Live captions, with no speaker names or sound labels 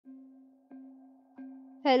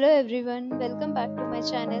Hello everyone, welcome back to my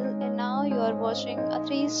channel and now you are watching a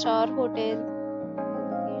 3-star hotel. The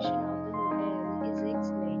location of the hotel is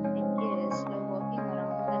excellent and guests love walking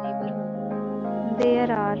around the neighborhood.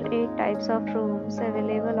 There are 8 types of rooms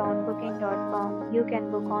available on booking.com. You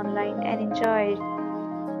can book online and enjoy it.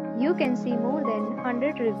 You can see more than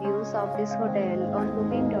 100 reviews of this hotel on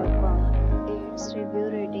booking.com. Its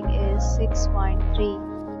review rating is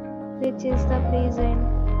 6.3, which is the pleasant.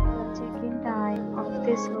 The check-in time of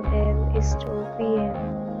this hotel is 2 p.m.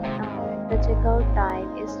 and the checkout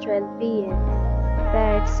time is 12 p.m.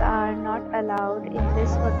 Pets are not allowed in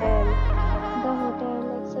this hotel. The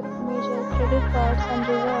hotel accepts major credit cards and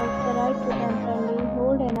reserves the right to temporarily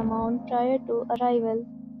hold an amount prior to arrival.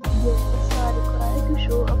 Guests are required to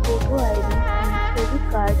show a photo ID and credit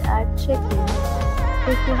card at check-in.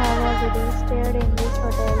 If you have already stayed in this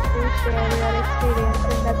hotel, please share your experience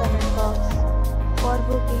in the comment box. For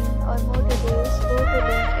booking or more details, go to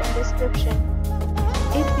link in description.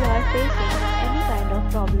 If you are facing any kind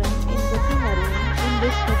of problem in booking a room in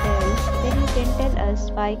this hotel, then you can tell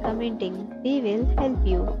us by commenting. We will help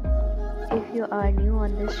you. If you are new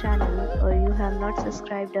on this channel or you have not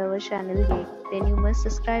subscribed our channel yet, then you must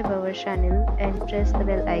subscribe our channel and press the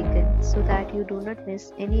bell icon so that you do not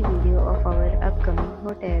miss any video of our upcoming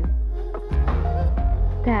hotel.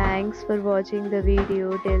 Thanks for watching the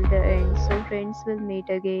video till the end. So friends, will meet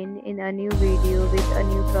again in a new video with a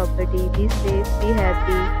new property. Be safe, be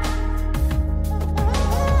happy.